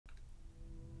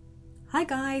Hi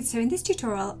guys, so in this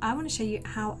tutorial I want to show you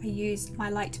how I use my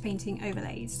light painting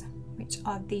overlays, which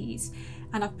are these,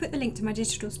 and I've put the link to my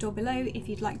digital store below if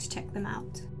you'd like to check them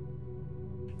out.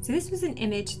 So this was an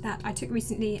image that I took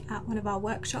recently at one of our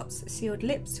workshops, Sealed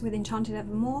Lips with Enchanted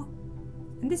Evermore,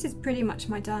 and this is pretty much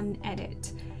my done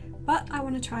edit, but I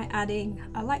want to try adding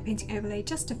a light painting overlay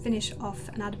just to finish off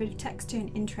and add a bit of texture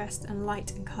and interest and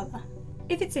light and colour.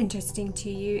 If it's interesting to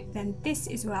you, then this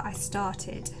is where I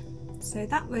started. So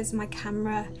that was my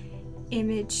camera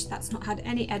image that's not had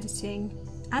any editing.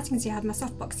 As you can see, I had my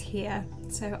softbox here,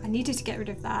 so I needed to get rid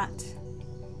of that.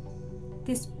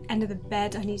 This end of the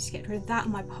bed, I needed to get rid of that,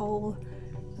 and my pole,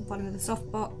 the bottom of the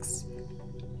softbox.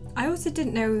 I also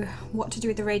didn't know what to do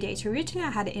with the radiator. Originally I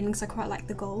had it in because I quite like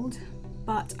the gold,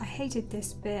 but I hated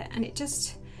this bit and it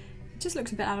just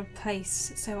looks a bit out of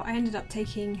place, so I ended up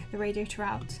taking the radiator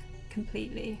out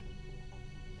completely.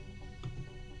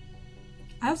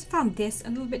 I also found this a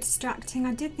little bit distracting.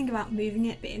 I did think about moving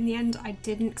it, but in the end I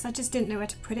didn't, because I just didn't know where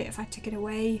to put it if I took it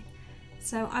away.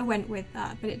 So I went with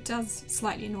that, but it does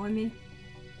slightly annoy me.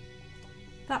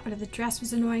 That bit of the dress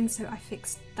was annoying, so I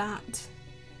fixed that.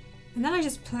 And then I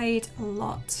just played a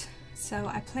lot. So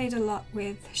I played a lot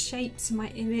with shapes in my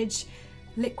image,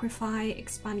 liquefy,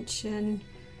 expansion,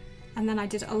 and then I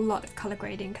did a lot of colour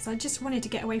grading because I just wanted to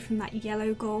get away from that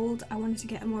yellow gold. I wanted to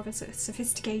get more of a sort of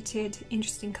sophisticated,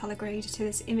 interesting colour grade to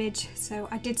this image, so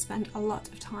I did spend a lot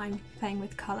of time playing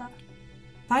with colour.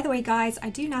 By the way guys, I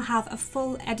do now have a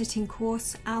full editing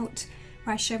course out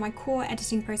where I show my core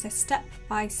editing process step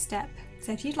by step.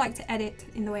 So if you'd like to edit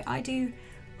in the way I do,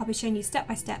 I'll be showing you step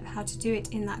by step how to do it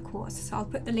in that course, so I'll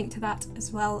put the link to that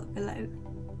as well below.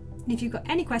 And if you've got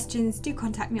any questions, do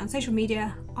contact me on social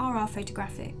media,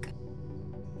 rrphotographic.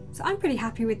 So I'm pretty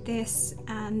happy with this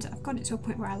and I've got it to a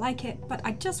point where I like it, but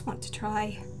I just want to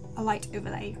try a light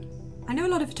overlay. I know a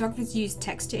lot of photographers use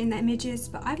texture in their images,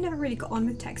 but I've never really got on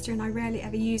with texture and I rarely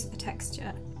ever use a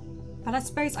texture. But I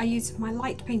suppose I use my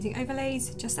light painting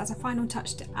overlays just as a final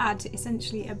touch to add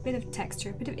essentially a bit of texture,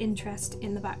 a bit of interest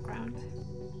in the background.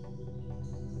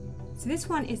 So this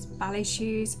one is ballet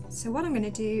shoes, so what I'm going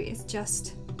to do is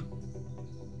just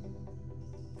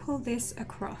pull this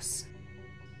across.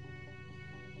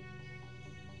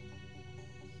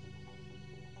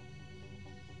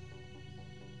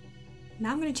 Now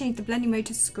I'm going to change the blending mode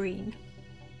to screen.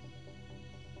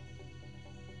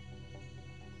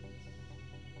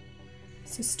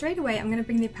 So straight away I'm going to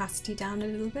bring the opacity down a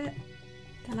little bit,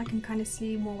 then I can kind of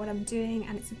see more what I'm doing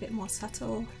and it's a bit more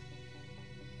subtle.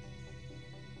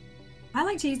 I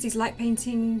like to use these light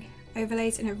painting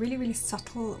overlays in a really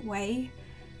subtle way.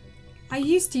 I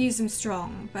used to use them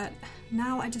strong, but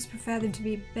now I just prefer them to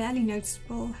be barely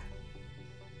noticeable.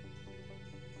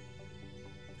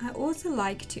 I also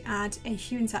like to add a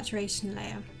hue and saturation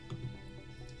layer.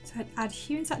 So I'd add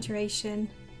hue and saturation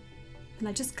and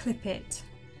I just clip it.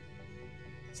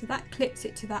 So that clips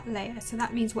it to that layer. So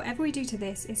that means whatever we do to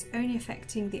this is only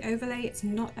affecting the overlay, it's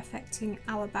not affecting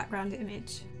our background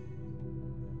image.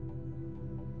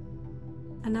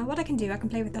 And now what I can do, I can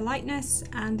play with the lightness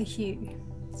and the hue.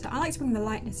 So I like to bring the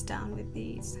lightness down with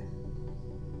these.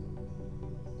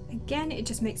 Again, it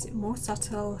just makes it more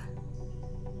subtle.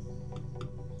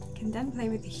 I can then play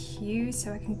with the hue,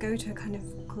 so I can go to a kind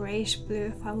of greyish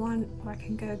blue if I want, or I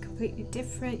can go completely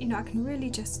different. You know, I can really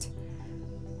just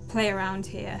play around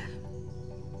here.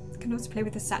 I can also play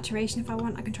with the saturation if I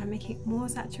want. I can try and make it more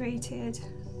saturated.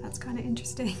 That's kind of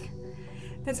interesting.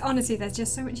 There's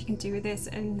just so much you can do with this,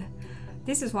 and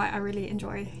this is why I really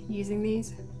enjoy using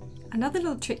these. Another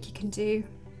little trick you can do,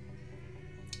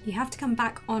 you have to come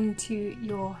back onto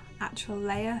your actual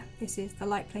layer. This is the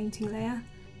light painting layer.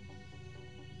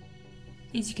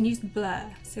 Is you can use the blur.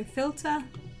 So filter,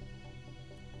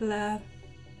 blur,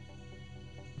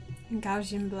 and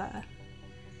Gaussian blur.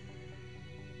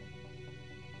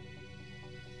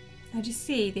 Now do you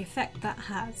see the effect that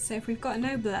has? So if we've got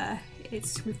no blur,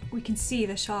 we can see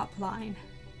the sharp line.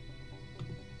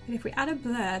 But if we add a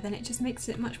blur, then it just makes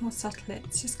it much more subtle.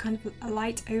 It's just kind of a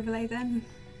light overlay then.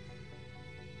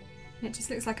 And it just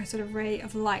looks like a sort of ray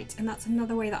of light, and that's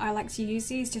another way that I like to use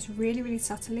these, just really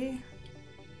subtly.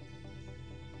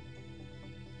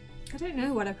 I don't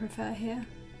know what I prefer here.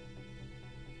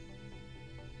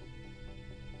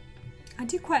 I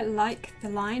do quite like the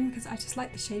line because I just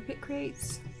like the shape it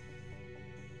creates.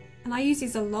 And I use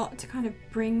these a lot to kind of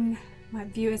bring my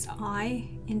viewer's eye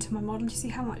into my model. You see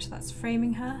how much that's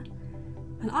framing her?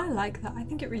 And I like that, I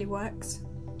think it really works.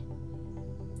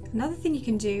 Another thing you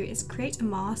can do is create a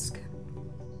mask.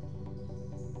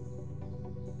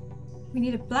 We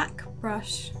need a black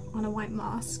brush on a white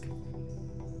mask.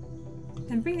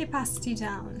 Then bring the opacity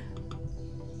down.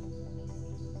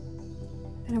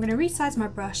 And I'm going to resize my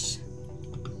brush,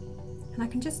 and I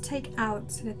can just take out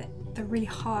sort of the really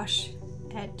harsh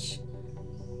edge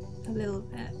a little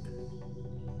bit.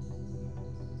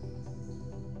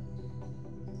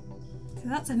 So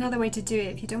that's another way to do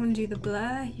it. If you don't want to do the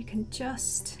blur, you can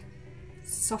just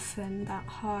soften that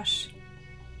harsh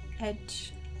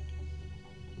edge.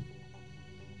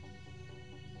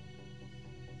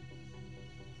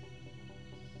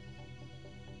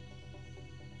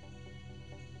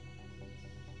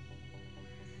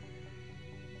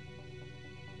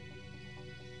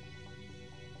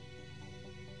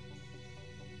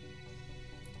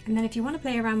 And then if you want to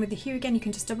play around with the hue again, you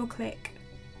can just double click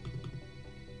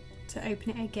to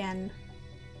open it again.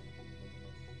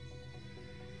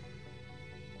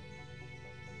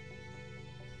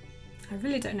 I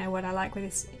really don't know what I like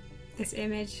with this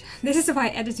image. This is why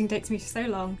editing takes me so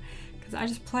long, because I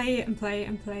just play and play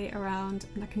and play around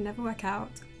and I can never work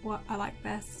out what I like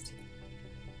best.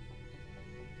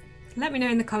 Let me know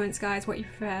in the comments, guys, what you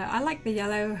prefer. I like the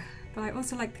yellow, but I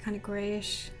also like the kind of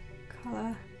greyish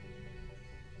colour.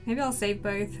 Maybe I'll save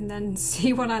both and then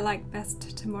see what I like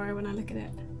best tomorrow when I look at it.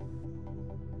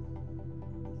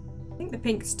 I think the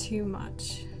pink's too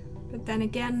much, but then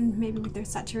again, maybe with the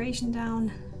saturation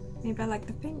down, maybe I like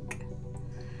the pink.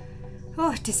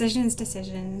 Oh, decisions.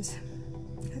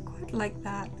 I quite like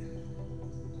that.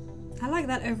 I like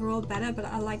that overall better, but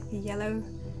I like the yellow.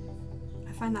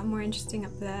 I find that more interesting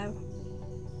up there.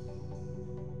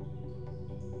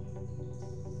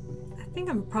 I think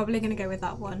I'm probably going to go with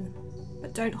that one,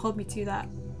 but don't hold me to that.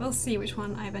 We'll see which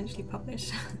one I eventually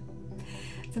publish.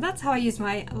 So that's how I use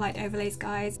my light overlays,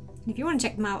 guys. And if you want to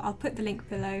check them out, I'll put the link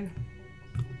below.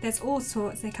 There's all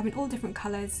sorts, they come in all different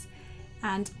colours,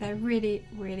 and they're really,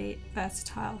 really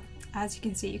versatile. As you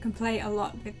can see, you can play a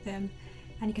lot with them,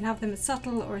 and you can have them as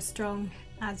subtle or as strong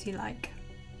as you like.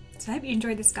 So I hope you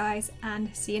enjoyed this, guys,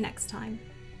 and see you next time.